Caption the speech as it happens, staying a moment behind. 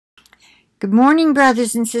Good morning,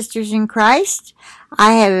 brothers and sisters in Christ.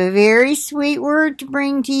 I have a very sweet word to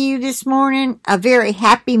bring to you this morning, a very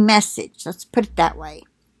happy message, let's put it that way,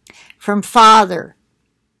 from Father.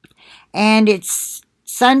 And it's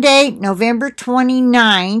Sunday, November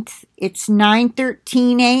 29th. It's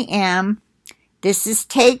 9:13 a.m. This is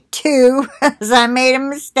take 2, as I made a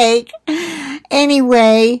mistake.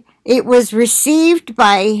 Anyway, it was received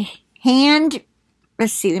by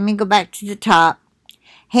let me go back to the top.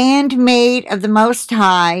 Handmaid of the Most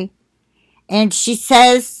High, and she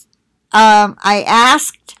says, I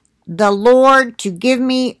asked the Lord to give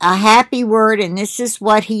me a happy word, and this is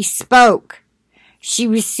what he spoke. She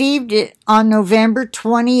received it on November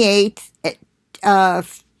 28th at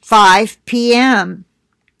 5 p.m.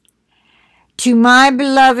 To my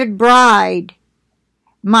beloved bride,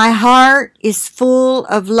 my heart is full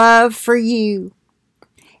of love for you.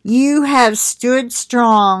 You have stood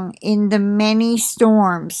strong in the many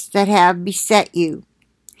storms that have beset you.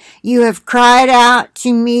 You have cried out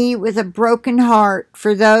to me with a broken heart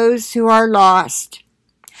for those who are lost,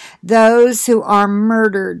 those who are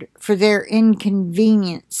murdered for their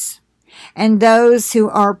inconvenience, and those who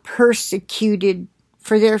are persecuted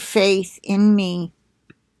for their faith in me.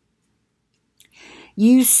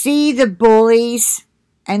 You see the bullies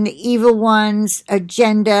and the evil one's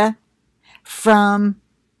agenda from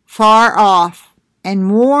far off,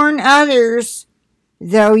 and warn others,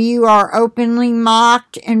 though you are openly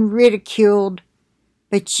mocked and ridiculed,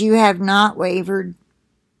 but you have not wavered.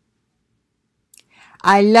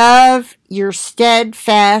 I love your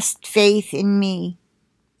steadfast faith in me.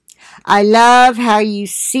 I love how you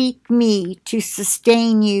seek me to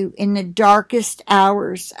sustain you in the darkest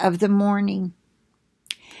hours of the morning.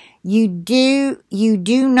 You do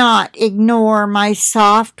not ignore my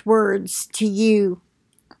soft words to you.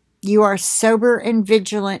 You are sober and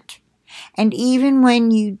vigilant, and even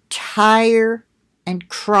when you tire and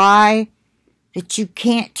cry that you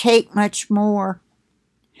can't take much more,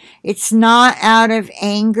 it's not out of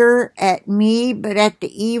anger at me, but at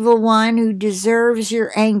the evil one who deserves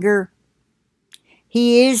your anger.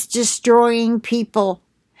 He is destroying people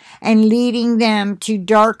and leading them to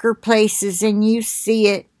darker places, and you see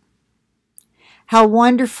it. How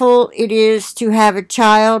wonderful it is to have a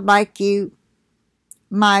child like you,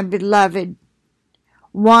 my beloved,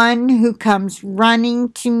 one who comes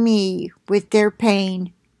running to me with their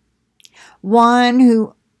pain, one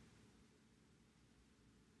whose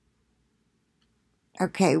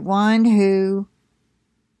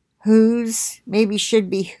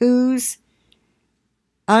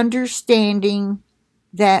understanding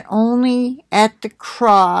that only at the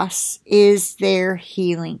cross is their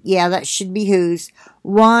healing. Yeah, that should be whose.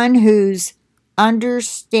 One whose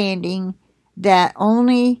understanding that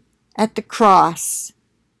only at the cross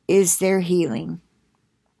is their healing.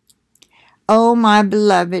 Oh, my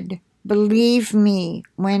beloved, believe me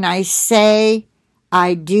when I say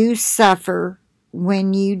I do suffer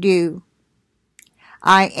when you do.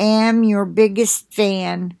 I am your biggest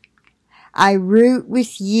fan. I root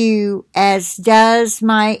with you, as does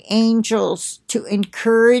my angels, to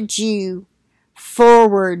encourage you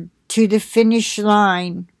forward to the finish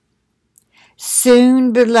line.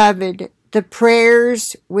 Soon, beloved, the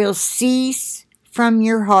prayers will cease from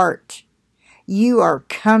your heart. You are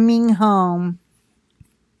coming home.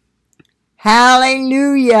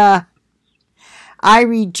 Hallelujah! I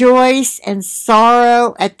rejoice and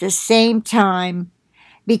sorrow at the same time,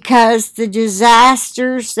 because the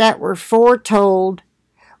disasters that were foretold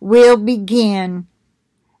will begin.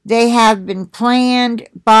 They have been planned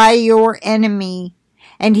by your enemy,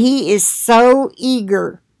 and he is so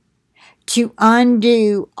eager to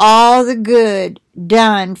undo all the good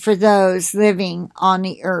done for those living on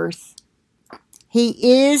the earth.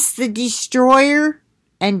 He is the destroyer,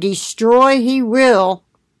 and destroy he will.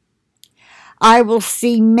 I will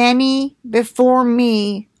see many before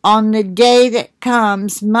me on the day that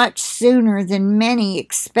comes much sooner than many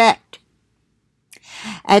expect.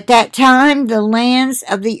 At that time, the lands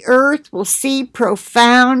of the earth will see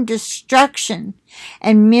profound destruction,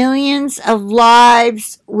 and millions of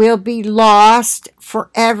lives will be lost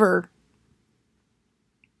forever.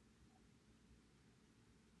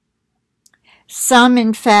 Some,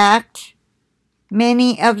 in fact,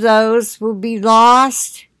 many of those will be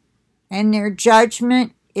lost, and their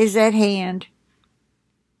judgment is at hand.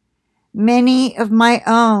 Many of my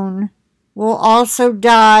own will also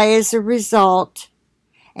die as a result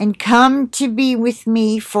and come to be with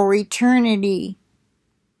me for eternity.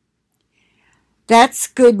 That's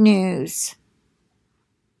good news.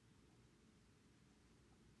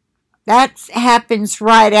 That happens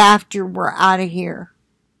right after we're out of here.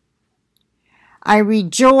 I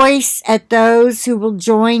rejoice at those who will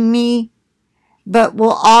join me, but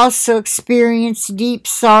will also experience deep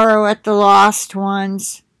sorrow at the lost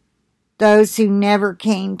ones, those who never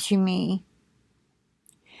came to me.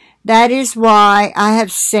 That is why I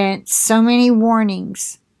have sent so many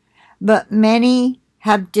warnings, but many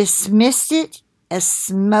have dismissed it as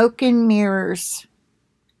smoke and mirrors,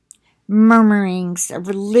 murmurings of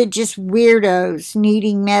religious weirdos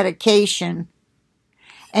needing medication,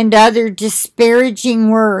 and other disparaging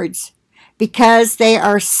words because they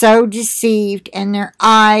are so deceived and their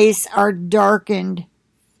eyes are darkened.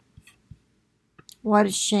 What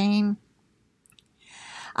a shame.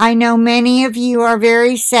 I know many of you are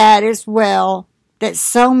very sad as well that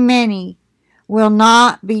so many will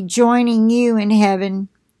not be joining you in heaven.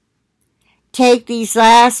 Take these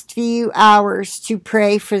last few hours to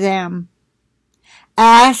pray for them.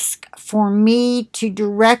 Ask for me to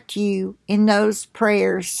direct you in those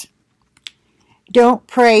prayers. Don't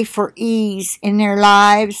pray for ease in their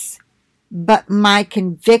lives, but my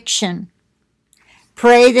conviction.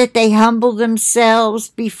 Pray that they humble themselves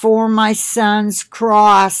before my Son's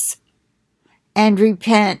cross and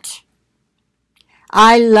repent.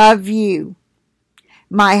 I love you.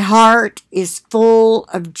 My heart is full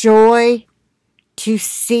of joy to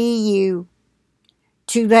see you,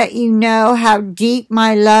 to let you know how deep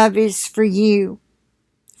my love is for you,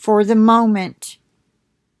 for the moment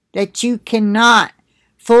that you cannot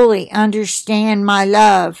fully understand my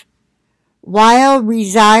love while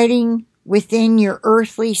residing within your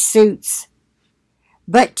earthly suits,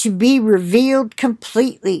 but to be revealed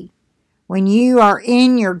completely when you are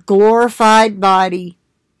in your glorified body.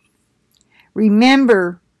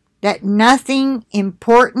 Remember that nothing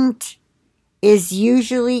important is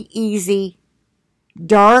usually easy.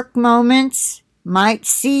 Dark moments might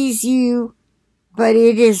seize you, but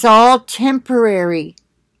it is all temporary.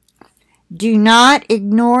 Do not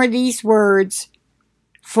ignore these words,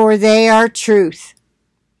 for they are truth.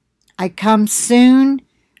 I come soon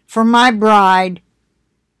for my bride,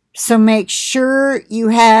 so make sure you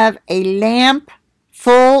have a lamp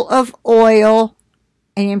full of oil,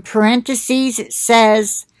 and in parentheses it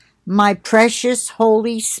says, my precious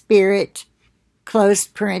Holy Spirit, close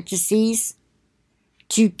parentheses,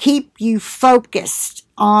 to keep you focused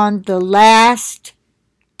on the last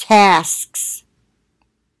tasks.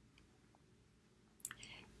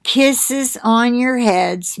 Kisses on your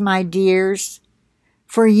heads, my dears,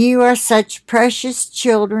 for you are such precious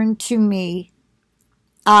children to me.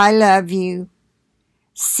 I love you.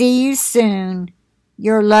 See you soon,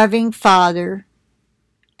 your loving Father.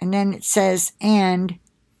 And then it says, and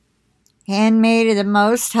Handmaid of the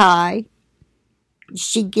Most High.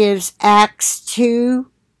 She gives Acts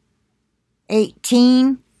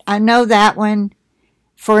 2:18. I know that one.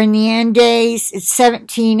 For in the end days, it's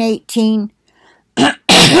 17:18.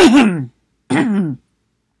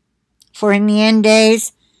 For in the end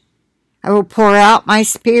days, I will pour out my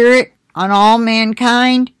Spirit on all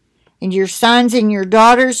mankind, and your sons and your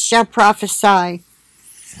daughters shall prophesy.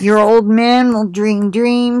 Your old men will dream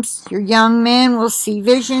dreams, your young men will see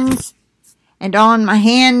visions, and on my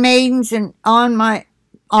handmaidens and on my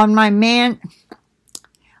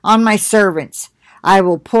servants I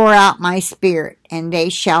will pour out my Spirit, and they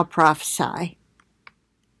shall prophesy.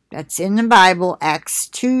 That's in the Bible, Acts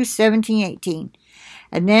 2:17-18.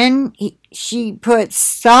 And then she puts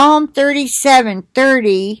Psalm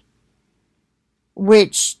 37:30,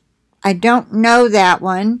 which I don't know that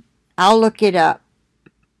one. I'll look it up.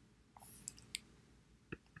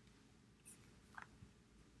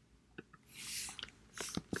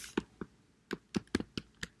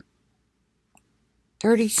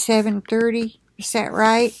 $37.30, is that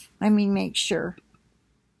right? Let me make sure.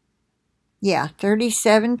 Yeah,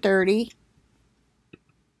 37:30,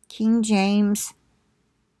 King James.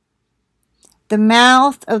 The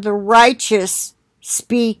mouth of the righteous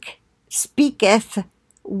speaketh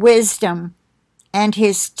wisdom, and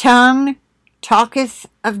his tongue talketh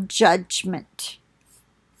of judgment.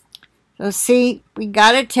 So see, we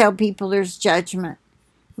got to tell people there's judgment.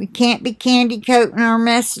 We can't be candy coating our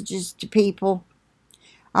messages to people.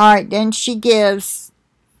 All right, then she gives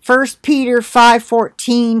 1 Peter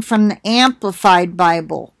 5:14 from the Amplified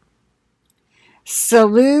Bible.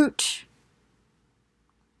 Salute.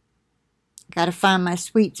 Got to find my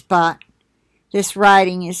sweet spot. This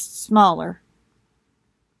writing is smaller.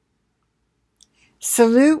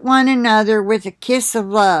 Salute one another with a kiss of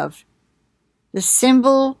love, the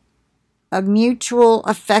symbol of mutual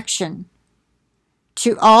affection.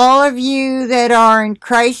 To all of you that are in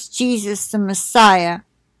Christ Jesus the Messiah,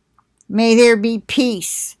 may there be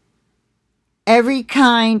peace, every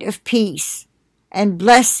kind of peace and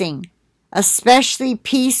blessing especially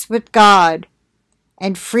peace with God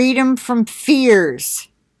and freedom from fears,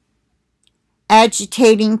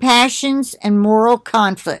 agitating passions, and moral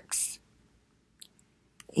conflicts.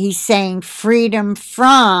 He's saying freedom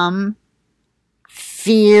from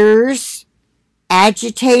fears,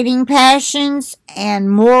 agitating passions, and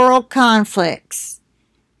moral conflicts.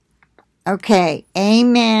 Okay,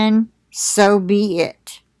 amen, so be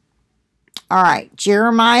it. All right,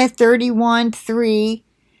 Jeremiah 31:3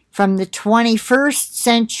 from the 21st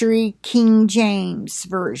century King James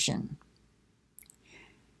Version.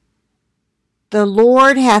 The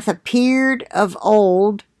Lord hath appeared of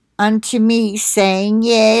old unto me, saying,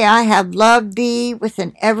 Yea, I have loved thee with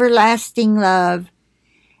an everlasting love.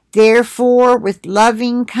 Therefore with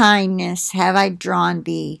loving kindness have I drawn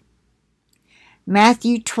thee.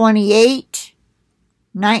 Matthew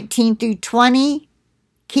 28:19-20,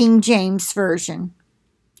 King James Version.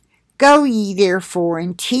 Go ye therefore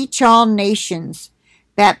and teach all nations,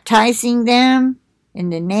 baptizing them in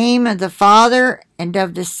the name of the Father and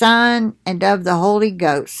of the Son and of the Holy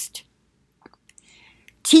Ghost,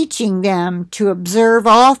 teaching them to observe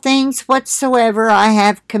all things whatsoever I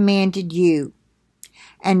have commanded you.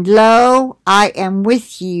 And lo, I am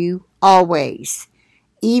with you always,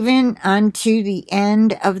 even unto the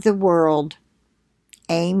end of the world.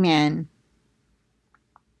 Amen.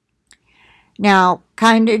 Now,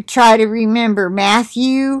 kind of try to remember,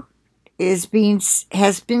 Matthew has been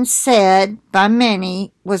said by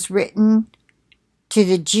many was written to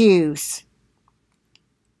the Jews,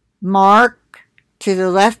 Mark to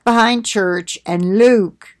the Left Behind Church, and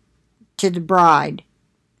Luke to the bride,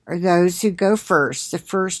 or those who go first, the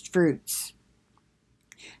first fruits.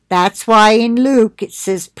 That's why in Luke it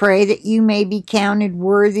says, pray that you may be counted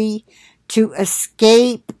worthy to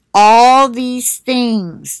escape all these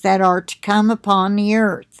things that are to come upon the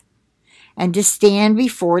earth, and to stand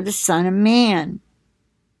before the Son of Man.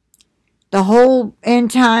 The whole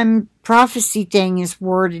end time prophecy thing is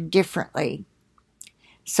worded differently.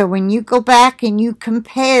 So when you go back and you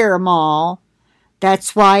compare them all,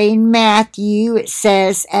 that's why in Matthew it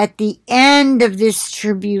says, at the end of this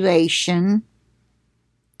tribulation,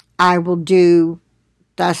 I will do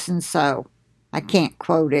thus and so. I can't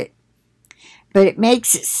quote it. But it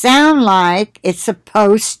makes it sound like it's a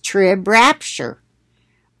post-trib rapture.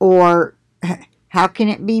 Or how can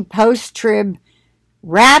it be post-trib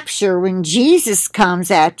rapture when Jesus comes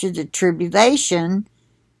after the tribulation?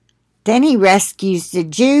 Then he rescues the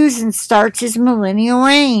Jews and starts his millennial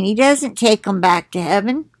reign. He doesn't take them back to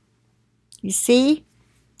heaven. You see?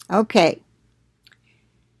 Okay.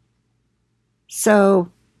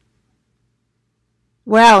 So,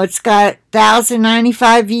 wow, it's got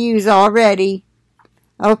 1,095 views already.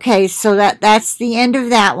 Okay, so that's the end of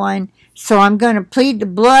that one. So I'm going to plead the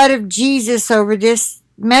blood of Jesus over this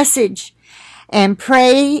message and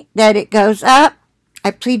pray that it goes up. I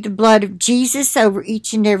plead the blood of Jesus over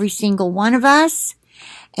each and every single one of us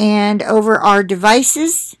and over our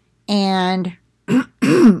devices and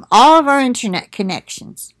all of our internet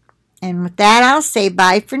connections. And with that, I'll say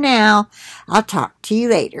bye for now. I'll talk to you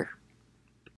later.